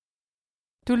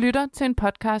Du lytter til en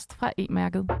podcast fra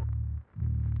E-mærket.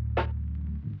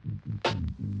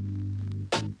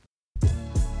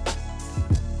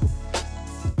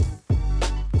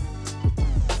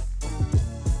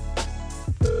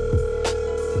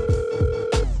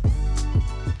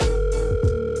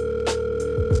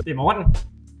 Det er Morten.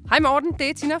 Hej Morten, det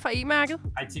er Tina fra E-mærket.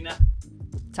 Hej Tina.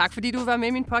 Tak fordi du var med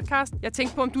i min podcast. Jeg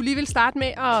tænkte på, om du lige vil starte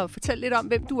med at fortælle lidt om,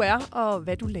 hvem du er og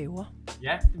hvad du laver.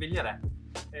 Ja, det vil jeg da.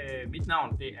 Mit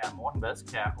navn det er Morten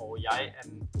Vadskær, og jeg er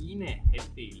den ene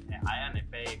halvdel af ejerne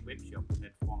bag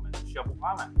webshop-platformen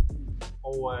Shopperama.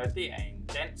 Og det er en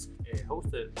dansk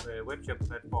hosted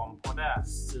webshop-platform, og der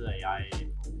sidder jeg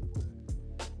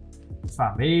og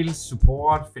svarer mails,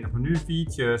 support, finder på nye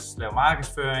features, laver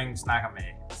markedsføring, snakker med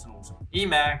sådan nogle som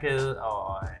E-mærket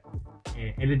og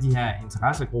alle de her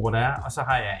interessegrupper der er. Og så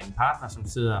har jeg en partner, som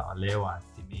sidder og laver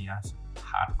det mere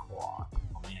hardcore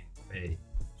programmering bag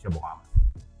Shopperama.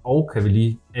 Og kan vi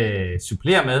lige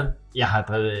supplere med, jeg har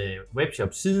drevet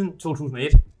webshop siden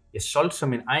 2001. Jeg solgte som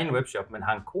min egen webshop, men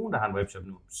har en kone, der har en webshop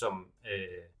nu, som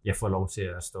jeg får lov til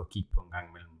at stå og kigge på en gang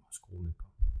imellem og skrue lidt på.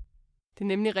 Det er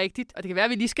nemlig rigtigt, og det kan være, at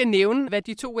vi lige skal nævne, hvad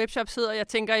de to webshops hedder. Jeg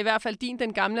tænker i hvert fald,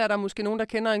 den gamle er der måske nogen, der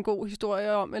kender en god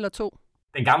historie om, eller to.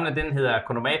 Den gamle, den hedder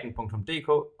kondomaten.dk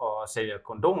og sælger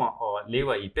kondomer og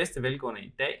lever i bedste velgående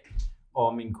i dag.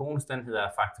 Og min kones, den hedder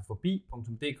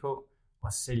faktaforbi.dk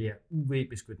og sælger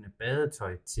UV-beskyttende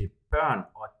badetøj til børn,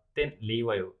 og den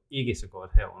lever jo ikke så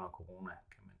godt her under corona,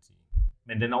 kan man sige.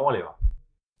 Men den overlever.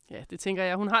 Ja, det tænker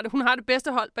jeg. Hun har det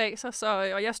bedste hold bag sig,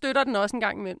 og jeg støtter den også en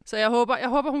gang imellem. Så jeg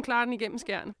håber, hun klarer den igennem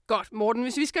skærene. Godt, Morten.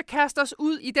 Hvis vi skal kaste os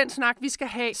ud i den snak, vi skal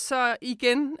have, så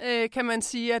igen kan man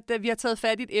sige, at vi har taget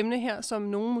fat i et emne her, som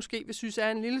nogen måske vil synes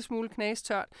er en lille smule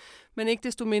knastørt. Men ikke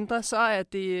desto mindre, så er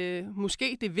det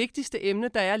måske det vigtigste emne,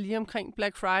 der er lige omkring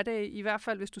Black Friday, i hvert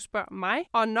fald hvis du spørger mig,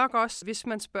 og nok også hvis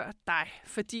man spørger dig.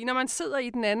 Fordi når man sidder i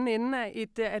den anden ende af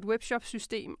et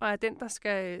webshop-system, og er den, der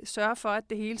skal sørge for, at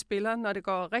det hele spiller, når det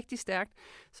går rigtig stærkt,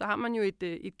 så har man jo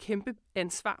et kæmpe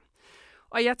ansvar.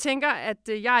 Og jeg tænker, at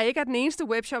jeg ikke er den eneste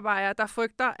webshopejer, der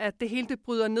frygter, at det hele det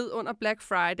bryder ned under Black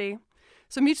Friday.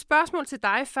 Så mit spørgsmål til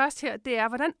dig først her, det er,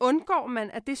 hvordan undgår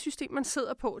man, at det system, man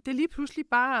sidder på, det lige pludselig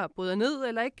bare bryder ned,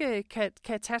 eller ikke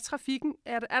kan tage trafikken?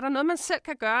 Er der noget, man selv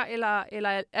kan gøre,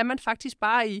 eller er man faktisk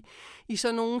bare i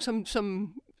sådan nogen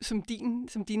som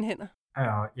dine hænder?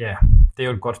 Ja, det er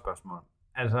jo et godt spørgsmål.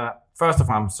 Altså, først og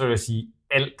fremmest, så vil jeg sige,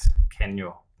 alt kan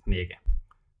jo knække.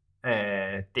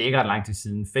 Det er ikke ret lang tid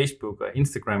siden Facebook og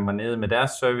Instagram var nede med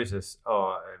deres services,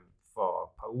 og for et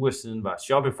par uger siden var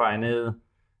Shopify nede.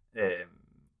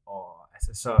 Og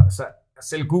altså, så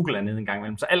selv Google er nede en gang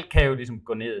imellem, så alt kan jo ligesom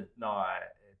gå ned, når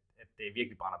at det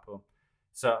virkelig brænder på.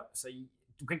 Så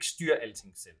du kan ikke styre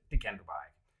alting selv, det kan du bare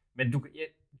ikke. Men du kan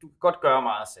godt gøre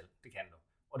meget selv, det kan du.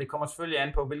 Og det kommer selvfølgelig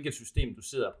an på, hvilket system du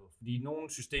sidder på. Fordi nogle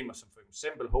systemer, som for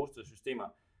eksempel hosted systemer,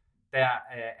 der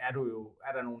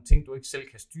er der nogle ting, du ikke selv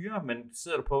kan styre, men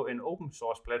sidder du på en open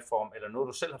source platform, eller noget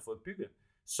du selv har fået bygget,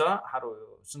 så har du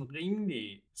jo sådan en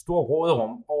rimelig stor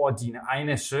råderum over dine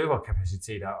egne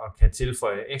serverkapaciteter, og kan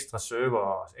tilføje ekstra server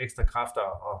og ekstra kræfter,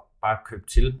 og bare købe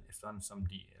til, efterhånden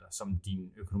som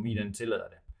din økonomi den tillader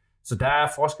det. Så der er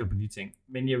forskel på de ting.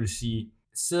 Men jeg vil sige,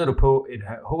 sidder du på et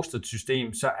hosted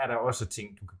system, så er der også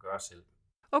ting, du kan gøre selv.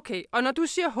 Okay, og når du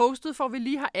siger hosted, for vi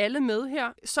lige har alle med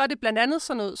her, så er det blandt andet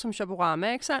sådan noget som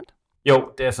Shopperama, ikke sandt?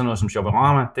 Jo, det er sådan noget som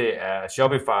Shopperama, det er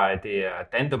Shopify, det er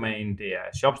Dandomain, det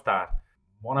er Shopstart,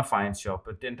 Wonderfine Shop,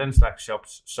 den slags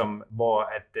shops,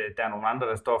 hvor der er nogle andre,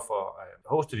 der står for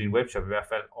hoste din webshop i hvert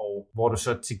fald, og hvor du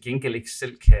så til gengæld ikke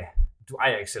selv du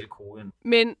ejer ikke selv koden.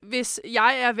 Men hvis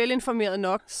jeg er velinformeret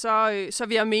nok, så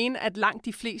vil jeg mene, at langt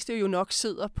de fleste jo nok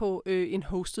sidder på en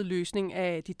hosted løsning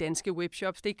af de danske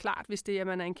webshops. Det er klart, hvis det er, at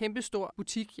man er en kæmpe stor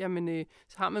butik, jamen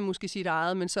så har man måske sit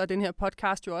eget, men så er den her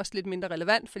podcast jo også lidt mindre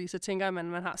relevant, fordi så tænker jeg, at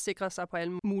man har sikret sig på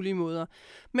alle mulige måder.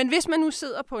 Men hvis man nu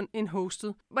sidder på en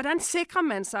hosted, hvordan sikrer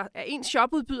man sig, at ens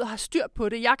shopudbyder har styr på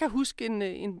det? Jeg kan huske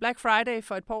en Black Friday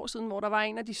for et par år siden, hvor der var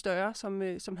en af de større,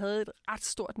 som havde et ret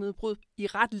stort nedbrud i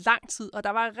ret lang tid, og der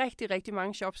var rigtig, rigtig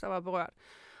mange shops, der var berørt.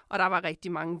 Og der var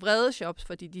rigtig mange vrede shops,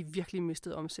 fordi de virkelig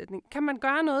mistede omsætning. Kan man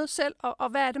gøre noget selv, og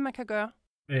hvad er det, man kan gøre?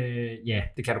 Ja,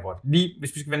 det kan du godt. Lige,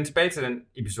 hvis vi skal vende tilbage til den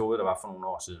episode, der var for nogle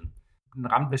år siden.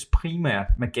 Den ramte vist primært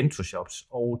Magento shops,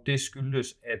 og det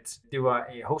skyldtes, at det var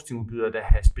hostingudbydere, der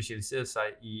havde specialiseret sig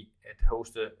i at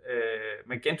hoste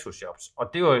Magento shops. Og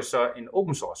det var jo så en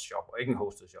open source shop, og ikke en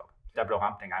hosted shop, der blev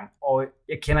ramt dengang. Og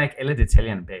jeg kender ikke alle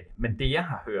detaljerne bag det, men det jeg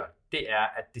har hørt, det er,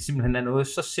 at det simpelthen er noget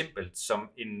så simpelt som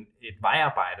et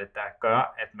vejarbejde, der gør,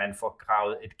 at man får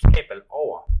gravet et kabel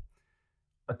over.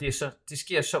 Og det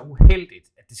sker så uheldigt,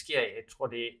 at det sker, jeg tror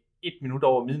det er 1 minut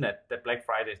over midnat, da Black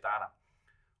Friday starter.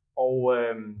 Og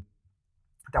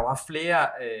der var flere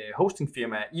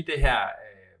hostingfirmaer i det her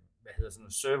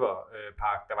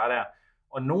serverpark, der var der.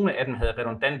 Og nogle af dem havde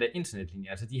redundante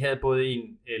internetlinjer. Altså de havde både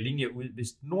en linje ud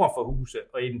vist nord for huset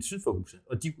og en syd for huset.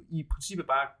 Og de i princippet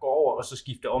bare går over og så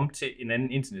skifter om til en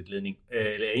anden internetledning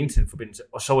eller internetforbindelse,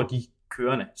 og så var de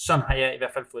kørende. Sådan har jeg i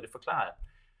hvert fald fået det forklaret.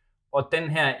 Og den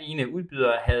her ene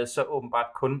udbyder havde så åbenbart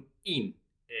kun én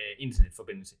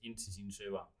internetforbindelse ind til sine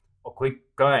server, og kunne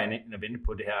ikke gøre andet end at vente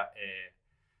på det her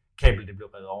kabel, det blev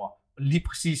revet over. Og lige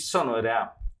præcis sådan noget der,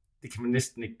 det kan man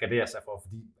næsten ikke gardere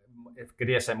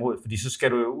sig imod, fordi så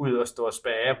skal du jo ud og stå og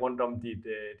spærre af rundt om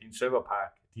din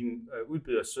serverpark, din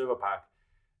udbyders serverpark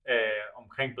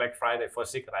omkring Black Friday, for at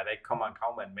sikre dig, at der ikke kommer en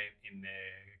gravmand med en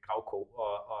gravko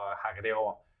og hakker det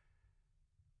over.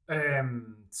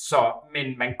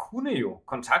 Men man kunne jo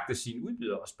kontakte sine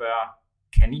udbydere og spørge,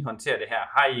 kan I håndtere det her?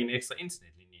 Har I en ekstra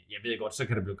internetlinje? Jeg ved godt, så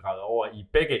kan det blive gravet over i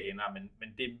begge ender,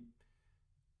 men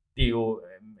det er jo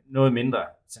noget mindre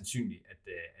sandsynligt,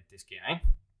 at det sker, ikke?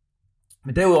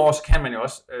 Men derudover så kan man jo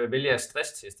også vælge at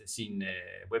stressteste sin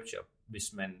webshop,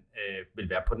 hvis man vil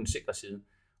være på den sikre side.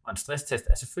 Og en stresstest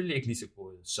er selvfølgelig ikke lige så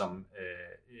god som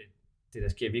det, der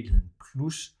sker i virkeligheden.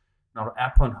 Plus, når du er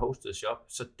på en hosted shop,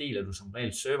 så deler du som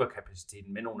regel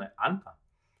serverkapaciteten med nogle andre.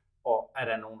 Og er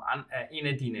der en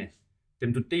af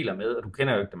dem du deler med, og du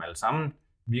kender jo ikke dem alle sammen,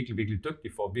 virkelig, virkelig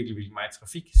dygtig for virkelig, virkelig meget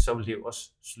trafik, så vil det jo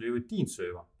også sløve din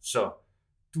server. Så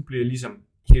du bliver ligesom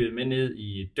hævet med ned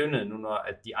i dønnet nu, når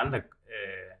at de andre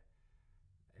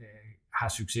har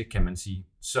succes, kan man sige.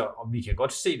 Og vi kan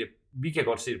godt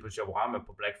se det på Shoporama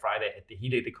på Black Friday, at det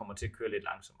hele det kommer til at køre lidt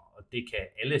langsommere. Og det kan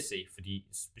alle se, fordi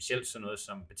specielt sådan noget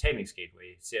som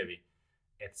betalingsgateway ser vi,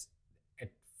 at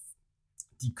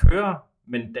de kører,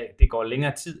 men det går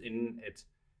længere tid, inden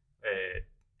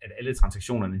at alle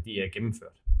transaktionerne de er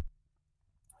gennemført.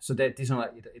 Så det er sådan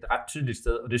et ret tydeligt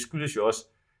sted, og det skyldes jo også,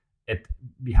 at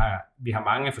vi har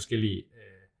mange forskellige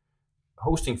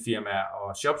hostingfirmaer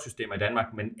og shopsystemer i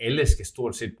Danmark, men alle skal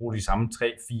stort set bruge de samme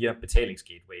 3-4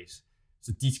 betalingsgateways.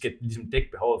 Så de skal ligesom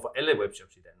dække behovet for alle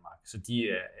webshops i Danmark. Så de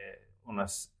er under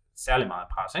særlig meget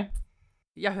pres, ikke?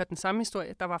 Jeg hørte den samme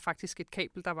historie. Der var faktisk et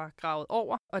kabel, der var gravet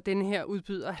over, og denne her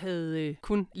udbyder havde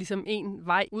kun ligesom en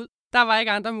vej ud. Der var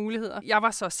ikke andre muligheder. Jeg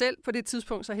var så selv på det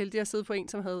tidspunkt så heldig at sidde på en,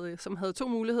 som havde 2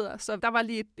 muligheder. Så der var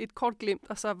lige et kort glimt,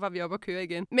 og så var vi oppe at køre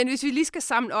igen. Men hvis vi lige skal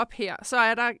samle op her, så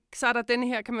er der denne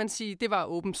her, kan man sige, det var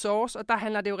open source, og der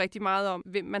handler det jo rigtig meget om,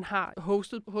 hvem man har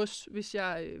hostet hos, hvis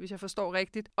jeg forstår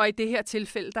rigtigt. Og i det her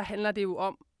tilfælde, der handler det jo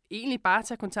om egentlig bare at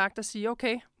tage kontakt og sige,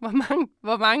 okay,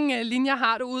 hvor mange linjer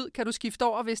har du ud? Kan du skifte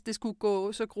over, hvis det skulle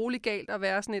gå så grueligt galt og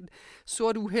være sådan et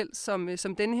sort uheld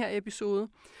som denne her episode?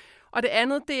 Og det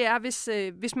andet, det er,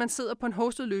 hvis man sidder på en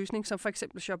hosted løsning, som for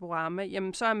eksempel Shoporama,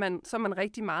 jamen så er man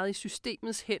rigtig meget i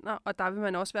systemets hænder, og der vil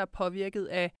man også være påvirket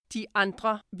af de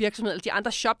andre virksomheder, eller de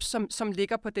andre shops, som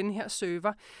ligger på den her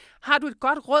server. Har du et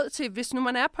godt råd til, hvis nu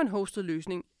man er på en hosted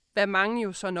løsning, hvad mange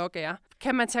jo så nok er,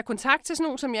 kan man tage kontakt til sådan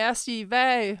nogen som jer og sige,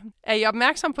 er I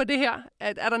opmærksom på det her?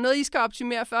 Er der noget, I skal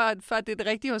optimere for at det er det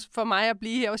rigtige for mig at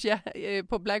blive her hos jer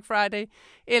på Black Friday?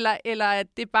 Eller er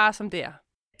det bare som det er?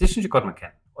 Det synes jeg godt, man kan.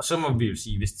 Og så må vi jo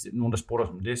sige, hvis nogen der spurgte os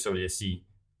om det, så vil jeg sige,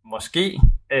 måske,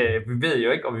 vi ved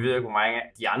jo ikke, og vi ved ikke, hvor mange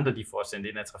af de andre, de får sendt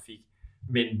ind af trafik,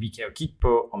 men vi kan jo kigge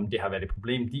på, om det har været et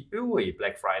problem de øvrige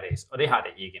Black Fridays, og det har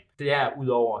det ikke.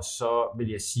 Derudover så vil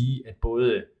jeg sige, at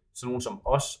både sådan nogen som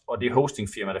os, og det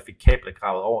hostingfirma, der fik kablet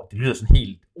gravet over, det lyder sådan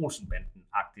helt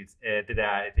Olsenbanden-agtigt. Det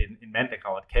er en mand, der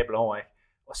graver et kabel over, ikke?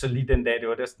 Og så lige den dag, det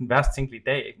var den værste tænkelige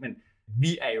dag, ikke? Men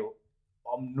vi er jo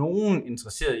om nogen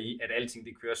interesseret i, at alting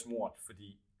det kører smurt,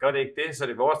 fordi gør det ikke det, så er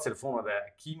det vores telefoner, der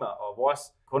kimer, og vores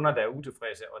kunder, der er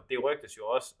utilfredse, og det rygtes jo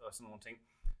også, og sådan nogle ting.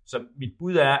 Så mit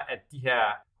bud er, at de her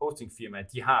hostingfirmaer,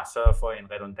 de har sørget for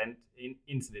en redundant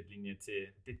internetlinje til,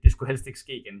 det skulle helst ikke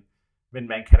ske igen. Men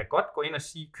man kan da godt gå ind og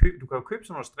sige, du kan jo købe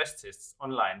sådan nogle stresstests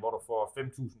online, hvor du får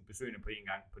 5.000 besøgende på en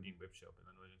gang på din webshop,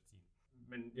 eller noget i den stil.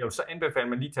 Men jeg vil så anbefale, at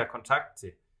man lige tager kontakt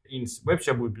til ens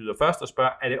webshop-udbyder først og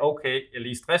spørger, er det okay, jeg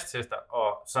lige stresstester,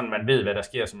 og sådan man ved, hvad der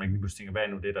sker, så man lige pludselig tænker, hvad er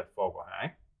nu det, der foregår her,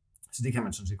 ikke? Så det kan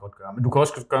man sådan set godt gøre. Men du kan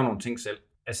også gøre nogle ting selv.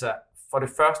 Altså, for det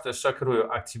første, så kan du jo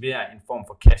aktivere en form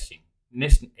for caching.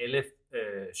 Næsten alle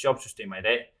shopsystemer i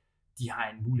dag, de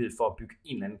har en mulighed for at bygge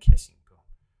en eller anden caching på.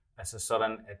 Altså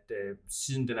sådan, at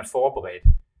siden den er forberedt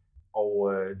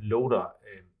og loader,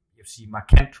 jeg vil sige,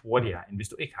 markant hurtigere, end hvis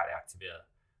du ikke har det aktiveret.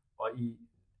 Og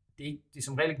det er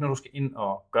som regel ikke, når du skal ind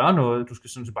og gøre noget. Du skal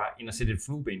sådan set bare ind og sætte et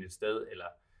flueben et sted, eller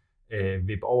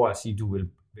vippe over og sige, at du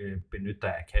vil benytte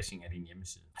dig af caching af din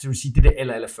hjemmeside. Så det vil sige, det er det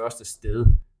aller første sted,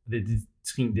 og det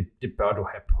trin, det bør du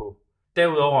have på.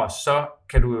 Derudover så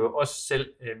kan du jo også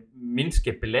selv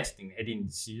mindske belastningen af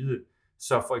din side.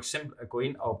 Så for eksempel at gå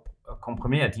ind og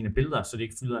komprimere dine billeder, så det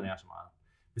ikke fylder nær så meget.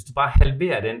 Hvis du bare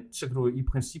halverer den, så kan du i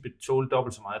princippet tåle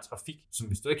dobbelt så meget trafik, som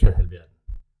hvis du ikke havde halveret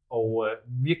den. Og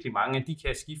virkelig mange, de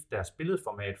kan skifte deres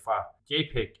billedformat fra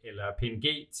JPEG eller PNG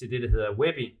til det, der hedder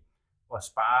Webby, og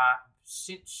spare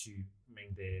sindssyg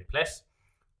mængde plads.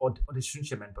 Og det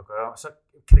synes jeg, man bør gøre. Og så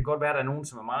kan det godt være, at der er nogen,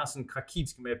 som er meget sådan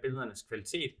krakilske med billedernes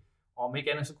kvalitet. Og om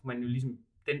ikke andet, så kunne man jo ligesom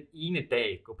den ene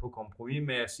dag gå på kompromis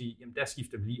med at sige, jamen der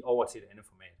skifter vi lige over til et andet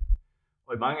format.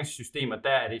 Og i mange systemer, der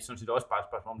er det sådan set også bare et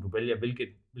spørgsmål, om du vælger,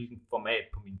 hvilken format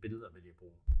på mine billeder vil jeg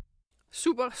bruge.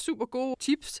 Super, super gode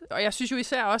tips. Og jeg synes jo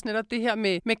især også netop det her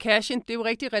med caching, det er jo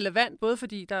rigtig relevant, både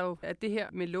fordi der jo er det her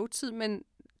med load-tid, men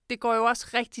det går jo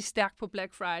også rigtig stærkt på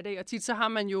Black Friday, og tit så har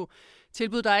man jo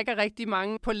tilbud, der ikke er rigtig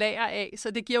mange på lager af,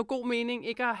 så det giver jo god mening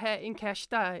ikke at have en cache,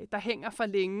 der hænger for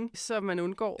længe, så man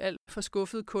undgår alt for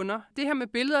skuffede kunder. Det her med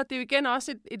billeder, det er jo igen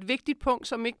også et vigtigt punkt,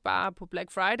 som ikke bare på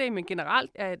Black Friday, men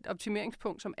generelt er et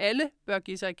optimeringspunkt, som alle bør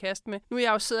give sig i kast med.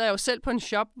 Nu sidder jeg jo selv på en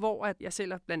shop, hvor at jeg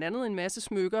sælger blandt andet en masse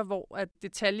smykker, hvor at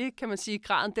detalje, kan man sige,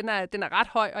 graden, den er ret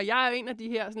høj, og jeg er jo en af de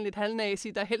her sådan lidt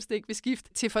halvnasi, der helst ikke vil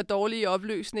skifte til for dårlig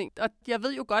opløsning. Og jeg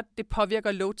ved jo godt, det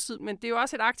påvirker load-tid, men det er jo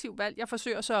også et aktivt valg. Jeg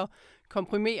forsøger så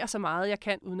komprimere så meget jeg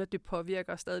kan, uden at det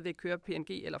påvirker stadigvæk køre PNG,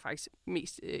 eller faktisk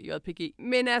mest JPG.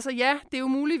 Men altså ja, det er jo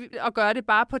muligt at gøre det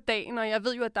bare på dagen, og jeg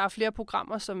ved jo, at der er flere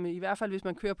programmer, som i hvert fald, hvis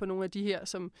man kører på nogle af de her,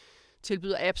 som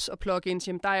tilbyder apps og plugins,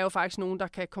 jamen der er jo faktisk nogen, der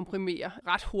kan komprimere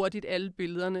ret hurtigt alle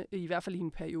billederne, i hvert fald i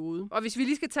en periode. Og hvis vi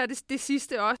lige skal tage det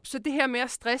sidste også, så det her med at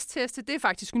stressteste, det er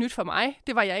faktisk nyt for mig.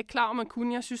 Det var jeg ikke klar over, man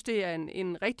kunne. Jeg synes, det er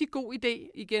en rigtig god idé.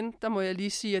 Igen, der må jeg lige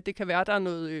sige, at det kan være, der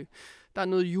er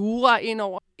noget jura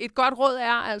indover. Et godt råd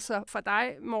er altså for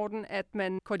dig, Morten, at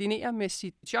man koordinerer med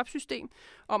sit shopsystem,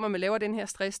 om at man laver den her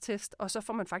stresstest, og så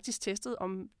får man faktisk testet,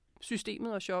 om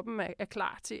systemet og shoppen er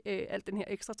klar til alt den her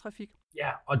ekstra trafik. Ja,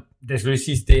 og det skal jeg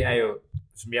sige, det er jo,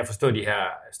 som jeg forstår de her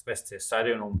stresstests, så er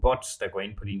det jo nogle bots, der går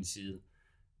ind på din side.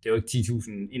 Det er jo ikke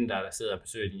 10.000 indere, der sidder og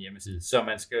besøger din hjemmeside. Så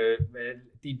man skal,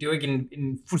 det er jo ikke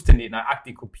en fuldstændig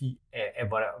nøjagtig kopi af,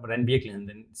 hvordan virkeligheden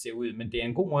den ser ud. Men det er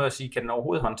en god måde at sige, kan den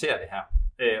overhovedet håndtere det her?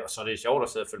 Og så er det sjovt at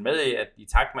sidde og følge med i, at i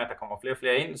takt med, at der kommer flere og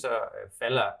flere ind, så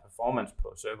falder performance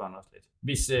på serveren også lidt.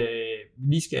 Hvis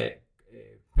vi lige skal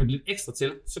knytte lidt ekstra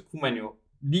til, så kunne man jo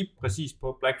lige præcis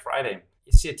på Black Friday,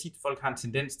 jeg ser tit, at folk har en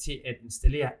tendens til at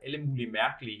installere alle mulige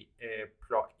mærkelige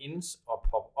plugins og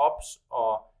pop-ups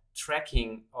og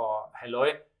tracking og halløj,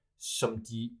 som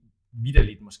de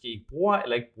vitterligt måske ikke bruger,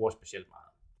 eller ikke bruger specielt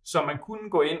meget. Så man kunne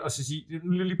gå ind og så sige,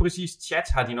 lige præcis chat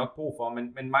har de nok brug for,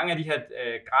 men mange af de her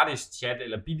gratis chat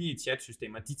eller billige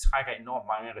chatsystemer, de trækker enormt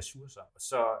mange ressourcer.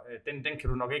 Så den kan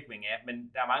du nok ikke vinge af, men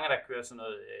der er mange, der kører sådan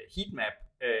noget heatmap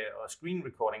og screen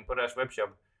recording på deres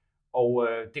webshop. Og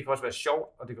det kan også være sjovt,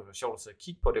 og det kan være sjovt at sidde og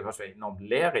kigge på. Det kan også være enormt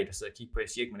lærerigt at sidde og kigge på. Jeg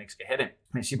siger ikke, man ikke skal have det.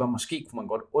 Men jeg siger bare, måske kunne man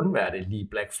godt undvære det lige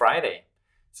Black Friday.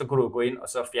 Så kunne du gå ind og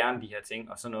så fjerne de her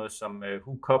ting, og sådan noget som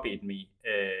Who Copied Me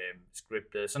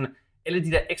script. Sådan alle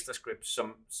de der ekstra scripts,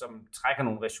 som trækker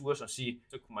nogle ressourcer og sige,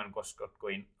 så kunne man godt gå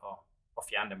ind og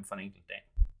fjerne dem for en enkelt dag.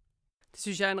 Det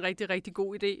synes jeg er en rigtig, rigtig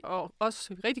god idé, og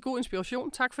også rigtig god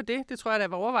inspiration. Tak for det. Det tror jeg, der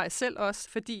var overvejet selv også,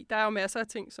 fordi der er jo masser af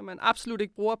ting, som man absolut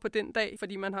ikke bruger på den dag,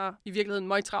 fordi man har i virkeligheden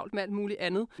meget travlt med alt muligt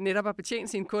andet. Netop at betjene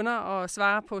sine kunder og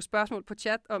svare på spørgsmål på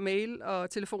chat og mail og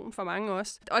telefon for mange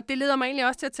også. Og det leder mig egentlig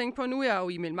også til at tænke på, nu er jeg jo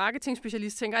e-mail marketing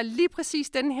specialist, tænker jeg lige præcis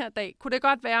den her dag, kunne det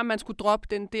godt være, at man skulle droppe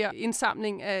den der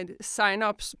indsamling af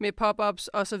sign-ups med pop-ups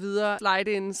og så videre,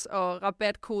 slide-ins og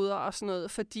rabatkoder og sådan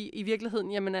noget, fordi i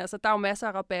virkeligheden, jamen altså, der er jo masser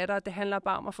af rabatter, det handler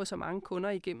bare om at få så mange kunder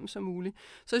igennem som muligt.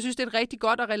 Så jeg synes, det er et rigtig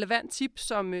godt og relevant tip,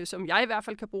 som jeg i hvert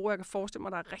fald kan bruge, og jeg kan forestille mig,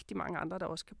 at der er rigtig mange andre, der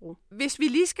også kan bruge. Hvis vi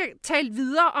lige skal tale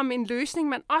videre om en løsning,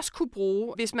 man også kunne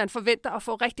bruge, hvis man forventer at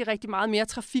få rigtig, rigtig meget mere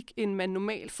trafik, end man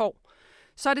normalt får,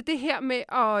 så er det her med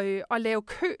at lave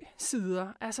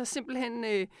køsider. Altså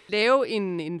simpelthen lave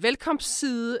en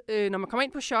velkomstside, når man kommer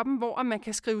ind på shoppen, hvor man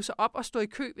kan skrive sig op og stå i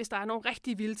kø, hvis der er nogle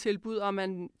rigtig vilde tilbud, og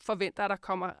man forventer, at der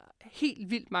kommer helt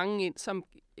vildt mange ind, som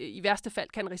i værste fald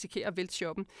kan risikere at vælte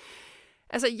shoppen.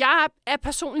 Altså, jeg er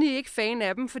personligt ikke fan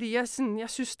af dem, fordi jeg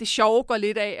synes, det sjove går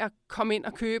lidt af at komme ind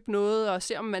og købe noget, og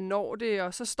se, om man når det,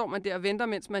 og så står man der og venter,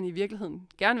 mens man i virkeligheden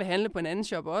gerne vil handle på en anden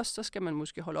shop også. Så skal man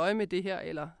måske holde øje med det her,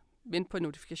 eller vente på en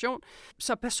notifikation.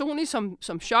 Så personligt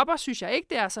som shopper, synes jeg ikke,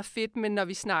 det er så fedt, men når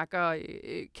vi snakker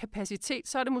kapacitet,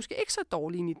 så er det måske ikke så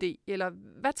dårlig en idé. Eller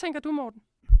hvad tænker du, Morten?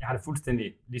 Jeg har det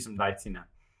fuldstændig ligesom dig, Tina.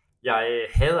 Jeg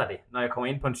hader det, når jeg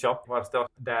kommer ind på en shop, hvor der står,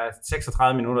 der er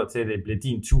 36 minutter til det bliver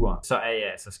din tur, så er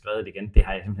jeg altså skrevet igen. Det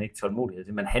har jeg simpelthen ikke tålmodighed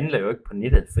til. Man handler jo ikke på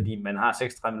nettet, fordi man har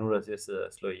 36 minutter til at sidde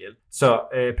og slå ihjel. Så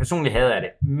personligt hader jeg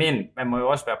det. Men man må jo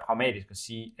også være pragmatisk og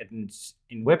sige, at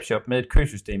en webshop med et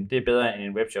køsystem, det er bedre end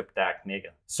en webshop, der er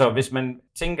knækket. Så hvis man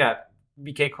tænker, at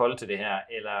vi kan ikke holde til det her,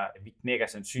 eller vi knækker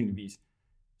sandsynligvis,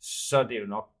 så er det jo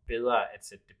nok bedre at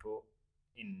sætte det på,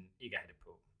 end ikke at have det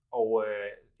på. Og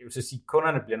jeg vil så sige, at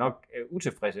kunderne bliver nok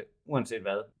utilfredse, uanset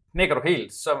hvad. Knækker du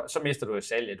helt, så mister du jo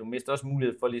salget. Du mister også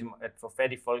mulighed for ligesom, at få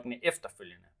fat i folkene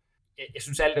efterfølgende. Jeg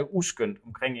synes alt er uskyndt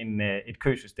omkring et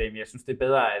køsystem. Jeg synes, det er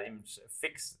bedre at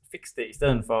fikse det, i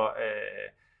stedet for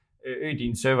øge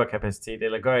din serverkapacitet,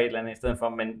 eller gøre et eller andet i stedet for.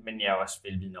 Men jeg er også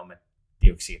velvidende om, at det er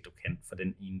jo ikke sikkert, du kan for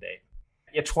den ene dag.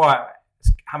 Jeg tror,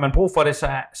 har man brug for det,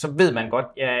 så ved man godt,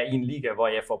 at jeg er i en liga, hvor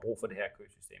jeg får brug for det her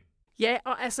køsystem. Ja,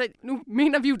 og altså, nu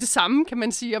mener vi jo det samme, kan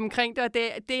man sige, omkring det, og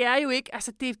det er jo ikke,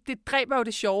 altså det dræber jo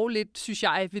det sjove lidt, synes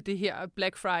jeg, ved det her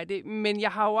Black Friday, men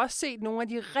jeg har jo også set nogle af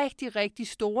de rigtig, rigtig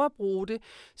store brude,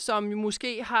 som jo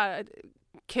måske har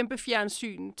kæmpe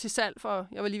fjernsyn til salg for,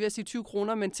 jeg var lige ved at sige 20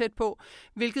 kroner, men tæt på,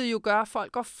 hvilket jo gør, at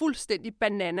folk går fuldstændig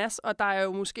bananas, og der er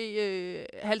jo måske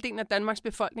halvdelen af Danmarks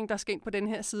befolkning, der skal ind på den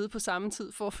her side på samme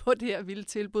tid for at få det her vilde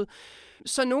tilbud.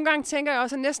 Så nogle gange tænker jeg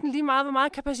også, at næsten lige meget, hvor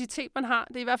meget kapacitet man har.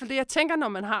 Det er i hvert fald det, jeg tænker, når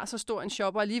man har så stor en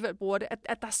shop og alligevel bruger det,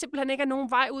 at der simpelthen ikke er nogen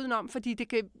vej udenom, fordi det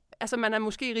kan, altså man er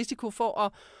måske i risiko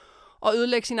for at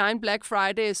ødelægge sin egen Black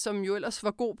Friday, som jo ellers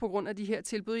var god på grund af de her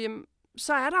tilbud. Jamen,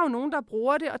 så er der jo nogen, der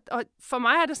bruger det, og for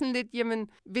mig er det sådan lidt, jamen,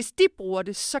 hvis de bruger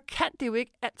det, så kan det jo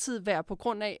ikke altid være på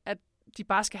grund af, at de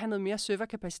bare skal have noget mere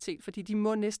serverkapacitet, fordi de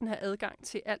må næsten have adgang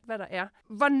til alt, hvad der er.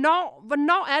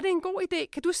 Hvornår er det en god idé?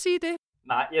 Kan du sige det?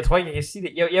 Nej, jeg tror ikke, jeg kan sige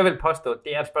det. Jeg vil påstå, at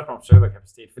det er et spørgsmål om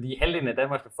serverkapacitet, fordi halvdelen af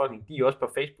Danmarks befolkning, de er også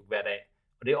på Facebook hver dag,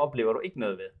 og det oplever du ikke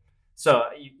noget ved. Så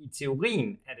i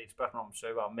teorien er det et spørgsmål om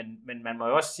server, men man må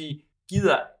jo også sige,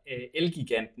 gider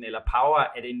Elgiganten eller Power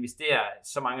at investere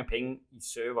så mange penge i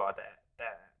server,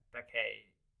 der kan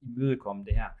imødekomme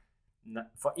det her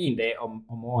for en dag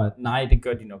om året? Nej, det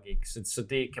gør de nok ikke. Så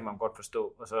det kan man godt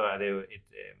forstå, og så er det jo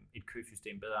et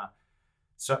køsystem bedre.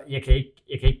 Så jeg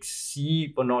kan ikke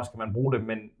sige, hvornår skal man bruge det,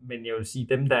 men jeg vil sige,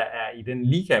 dem der er i den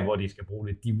liga, hvor de skal bruge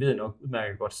det, de ved nok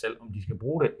udmærket godt selv, om de skal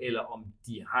bruge det, eller om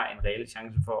de har en reel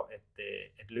chance for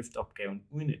at løfte opgaven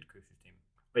uden et køsystem.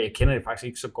 Og jeg kender det faktisk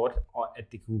ikke så godt, og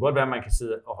at det kunne godt være, at man kan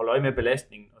sidde og holde øje med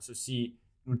belastningen, og så sige,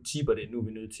 nu tipper det, nu er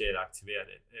vi nødt til at aktivere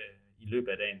det i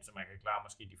løbet af dagen, så man kan klare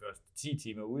måske de første 10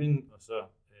 timer uden, og så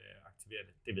aktivere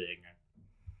det. Det ved jeg ikke engang.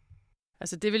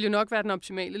 Altså det vil jo nok være den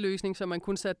optimale løsning, så man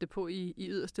kun satte det på i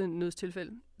yderste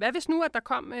nødstilfælde. Hvad hvis nu, at der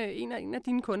kom en af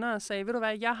dine kunder og sagde, ved du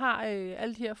hvad, jeg har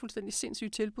alle de her fuldstændig sindssyge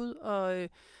tilbud, og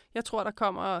jeg tror, der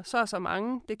kommer så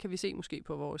mange, det kan vi se måske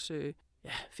på vores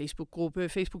Facebook-gruppe,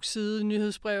 Facebook-side,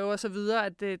 nyhedsbreve og så videre,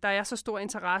 at der er så stor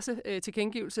interesse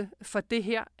tilkendegivelse for det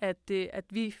her, at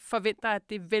vi forventer, at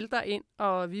det vælter ind,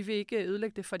 og vi vil ikke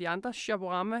ødelægge det for de andre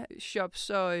Shoporama-shops,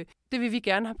 så det vil vi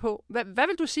gerne have på. Hvad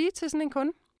vil du sige til sådan en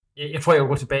kunde? Jeg tror, jeg vil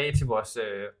gå tilbage til vores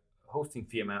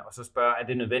hostingfirma og så spørge, er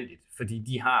det nødvendigt? Fordi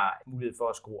de har mulighed for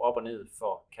at skrue op og ned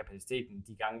for kapaciteten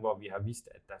de gange, hvor vi har vist,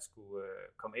 at der skulle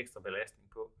komme ekstra belastning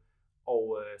på.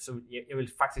 Og så jeg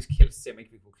vil faktisk helst se, om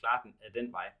ikke vi kunne klare den af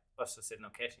den vej, og så sætte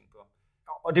noget caching på.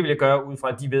 Og det vil jeg gøre ud fra,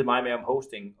 at de ved meget mere om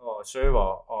hosting og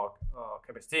server og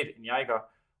kapacitet, end jeg gør,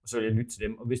 og så vil jeg lytte til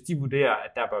dem. Og hvis de vurderer,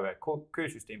 at der bør være et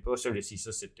køsystem på, så vil jeg sige,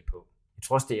 så sæt det på. Jeg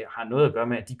tror også, det har noget at gøre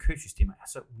med, at de køsystemer er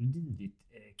så ulideligt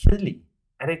kedelige.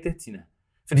 Er det ikke det, Tina?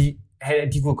 Fordi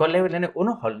de kunne godt lave et eller andet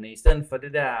underholdende, i stedet for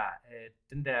det der,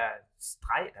 den der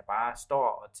streg, der bare står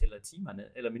og tæller timer ned,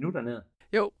 eller minutter ned.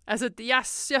 Jo, altså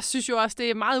jeg synes jo også, det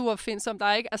er meget uopfindsomt. Der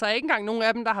er ikke engang nogen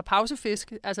af dem, der har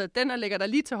pausefisk. Altså den ligger der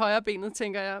lige til højre benet,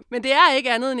 tænker jeg. Men det er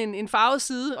ikke andet end en farvet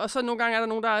side, og så nogle gange er der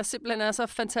nogen, der simpelthen er så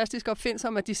fantastisk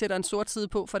opfindsomme, at de sætter en sort side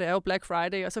på, for det er jo Black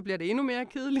Friday, og så bliver det endnu mere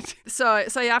kedeligt.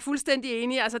 Så jeg er fuldstændig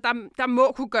enig. Altså der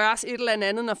må kunne gøres et eller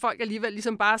andet, når folk alligevel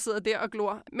ligesom bare sidder der og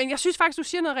glor. Men jeg synes faktisk, du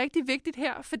siger noget rigtig vigtigt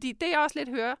her, fordi det jeg også lidt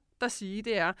hører der sige,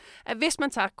 det er, at hvis man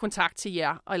tager kontakt til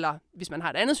jer, eller hvis man har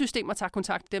et andet system og tager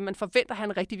kontakt til dem, man forventer at have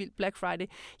en rigtig vild Black Friday,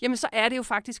 jamen så er det jo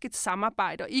faktisk et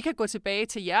samarbejde, og I kan gå tilbage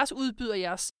til jeres udbyder,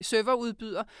 jeres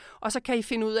serverudbyder, og så kan I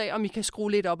finde ud af, om I kan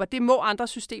skrue lidt op, og det må andre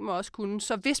systemer også kunne.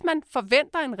 Så hvis man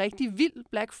forventer en rigtig vild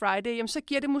Black Friday, jamen så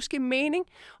giver det måske mening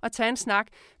at tage en snak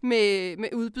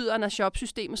med udbyderen af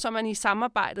shopsystemet, så man i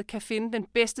samarbejdet kan finde den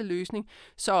bedste løsning,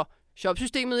 så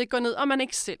shopsystemet ikke går ned, og man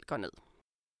ikke selv går ned.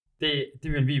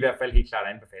 Det vil vi i hvert fald helt klart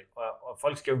anbefale. Og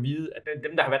folk skal jo vide, at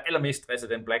dem, der har været allermest stresset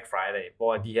den Black Friday,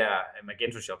 hvor de her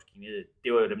Magento-shops gik ned,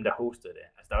 det var jo dem, der hostede det.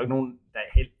 Altså, der er jo ikke nogen, der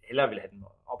hellere ville have dem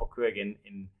op og køre igen,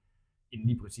 end end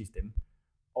lige præcis dem.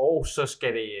 Og så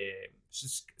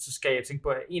skal jeg tænke på,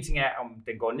 at en ting er, om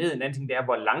den går ned, en anden ting det er,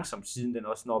 hvor langsomt siden den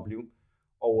også når at blive.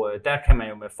 Og der kan man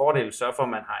jo med fordel sørge for, at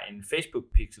man har en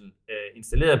Facebook-pixel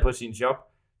installeret på sin shop,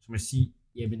 som vil sige,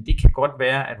 jamen det kan godt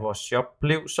være, at vores shop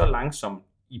blev så langsom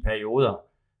i perioder,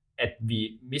 at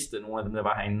vi mistede nogle af dem, der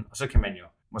var herinde. Og så kan man jo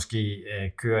måske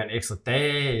køre en ekstra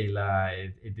dag, eller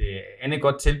et andet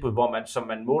godt tilbud, som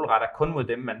man målretter kun mod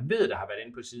dem, man ved, der har været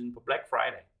inde på siden på Black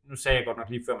Friday. Nu sagde jeg godt nok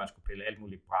lige før, man skulle pille alt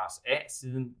muligt bras af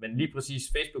siden, men lige præcis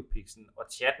Facebook-pixelen og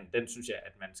chatten, den synes jeg,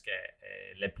 at man skal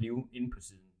lade blive inde på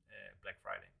siden Black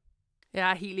Friday.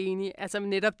 Jeg er helt enig. Altså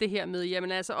netop det her med,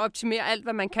 jamen altså optimere alt,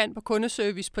 hvad man kan på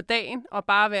kundeservice på dagen, og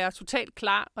bare være totalt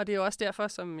klar. Og det er også derfor,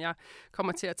 som jeg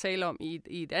kommer til at tale om i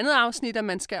et andet afsnit, at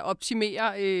man skal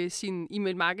optimere sin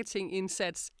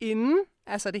e-mail-marketing-indsats inden.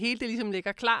 Altså det hele, det ligesom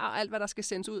ligger klar, og alt, hvad der skal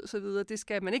sendes ud og så videre, det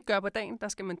skal man ikke gøre på dagen. Der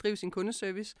skal man drive sin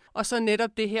kundeservice. Og så netop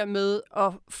det her med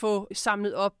at få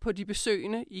samlet op på de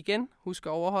besøgende igen. Husk at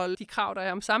overholde de krav, der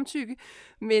er om samtykke.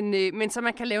 Men så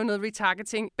man kan lave noget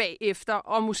retargeting bagefter,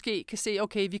 og måske kan se,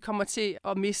 okay, vi kommer til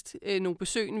at miste nogle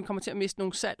besøgende, vi kommer til at miste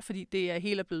nogle salg, fordi det er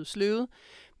hele blevet sløvet.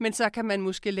 Men så kan man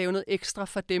måske lave noget ekstra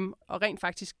for dem, og rent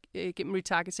faktisk gennem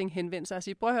retargeting henvende sig og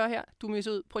sige, prøv at høre her, du er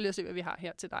misset ud, prøv lige at se, hvad vi har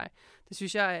her til dig. Det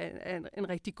synes jeg er en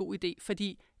rigtig god idé,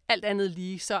 fordi alt andet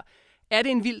lige, så er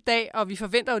det en vild dag, og vi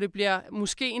forventer jo, det bliver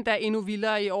måske endda endnu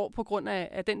vildere i år, på grund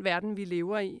af den verden, vi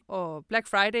lever i. Og Black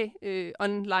Friday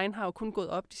online har jo kun gået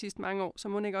op de sidste mange år, så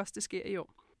må det ikke også det sker i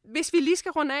år. Hvis vi lige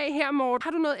skal runde af her, Morten,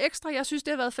 har du noget ekstra? Jeg synes,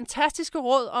 det har været fantastiske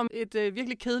råd om et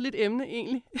virkelig kedeligt emne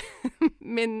egentlig.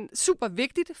 Men super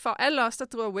vigtigt for alle os, der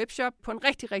driver webshop på en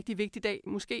rigtig, rigtig vigtig dag.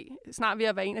 Måske snart ved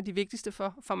at være en af de vigtigste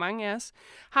for mange af os.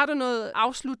 Har du noget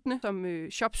afsluttende som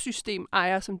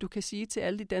shopsystem-ejer, som du kan sige til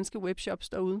alle de danske webshops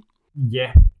derude?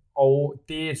 Ja, og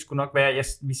det skulle nok være,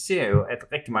 vi ser jo, at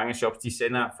rigtig mange shops, de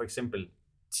sender for eksempel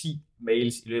 10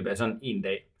 mails i løbet af sådan en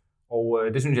dag. Og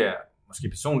det synes jeg måske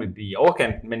personligt i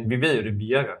overkanten, men vi ved jo, det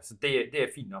virker, så det er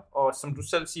fint nok. Og som du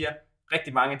selv siger,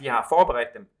 rigtig mange, de har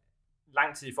forberedt dem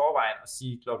lang tid i forvejen, og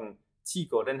sige, klokken 10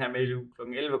 går den her mail ud,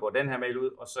 klokken 11 går den her mail ud,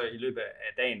 og så i løbet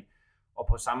af dagen. Og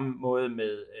på samme måde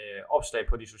med opslag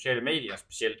på de sociale medier,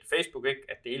 specielt Facebook, ikke?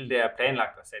 At det hele der er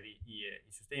planlagt og sat i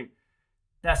system.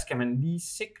 Der skal man lige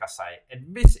sikre sig, at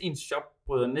hvis ens shop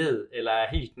bryder ned, eller er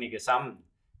helt knækket sammen,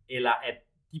 eller at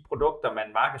de produkter,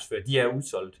 man markedsfører, de er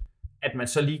udsolgt, at man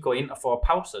så lige går ind og får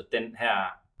pauset den her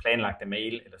planlagte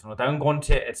mail eller sådan noget. Der er jo en grund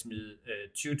til at smide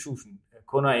 20.000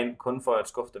 kunder ind, kun for at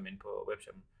skuffe dem ind på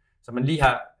webshoppen. Så man lige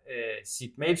har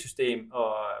sit mailsystem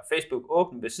og Facebook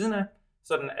åbent ved siden af,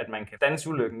 sådan at man kan danse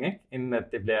ulykken, ikke? Inden at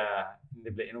det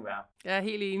bliver endnu værre. Jeg er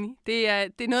helt enig. Det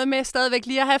er noget med stadigvæk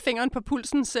lige at have fingeren på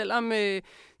pulsen,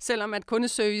 selvom at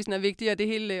kundeservicen er vigtig, og det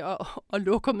hele og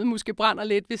lokummet måske brænder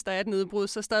lidt, hvis der er et nedbrud,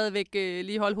 så stadigvæk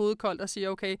lige holde hovedet koldt og sige,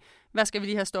 okay, hvad skal vi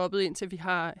lige have stoppet, indtil vi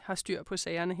har styr på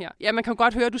sagerne her. Ja, man kan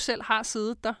godt høre, at du selv har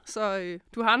siddet der, så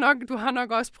du har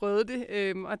nok også prøvet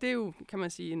det, og det er jo, kan man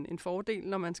sige, en fordel,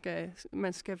 når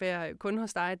man skal være kunde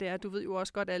hos dig, det er, at du ved jo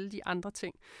også godt alle de andre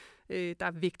ting, der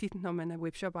er vigtigt, når man er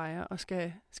webshop-ejer og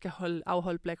skal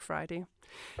afholde Black Friday.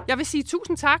 Jeg vil sige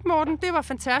tusind tak, Morten. Det var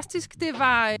fantastisk. Det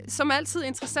var som altid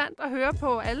interessant at høre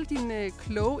på alle dine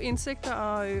kloge indsigter,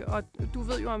 og du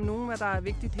ved jo om nogen, hvad der er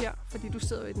vigtigt her, fordi du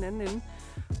sidder jo i den anden ende.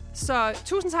 Så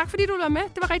tusind tak, fordi du var med.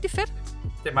 Det var rigtig fedt.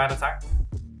 Det er mig, der tak.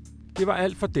 Det var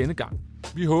alt for denne gang.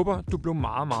 Vi håber, du blev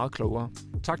meget, meget klogere.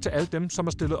 Tak til alle dem, som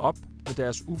har stillet op med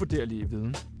deres uvurderlige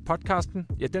viden. Podcasten,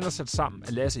 ja, den er sat sammen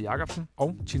af Lasse Jacobsen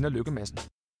og Tina Lykke Madsen.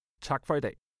 Tak for i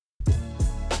dag.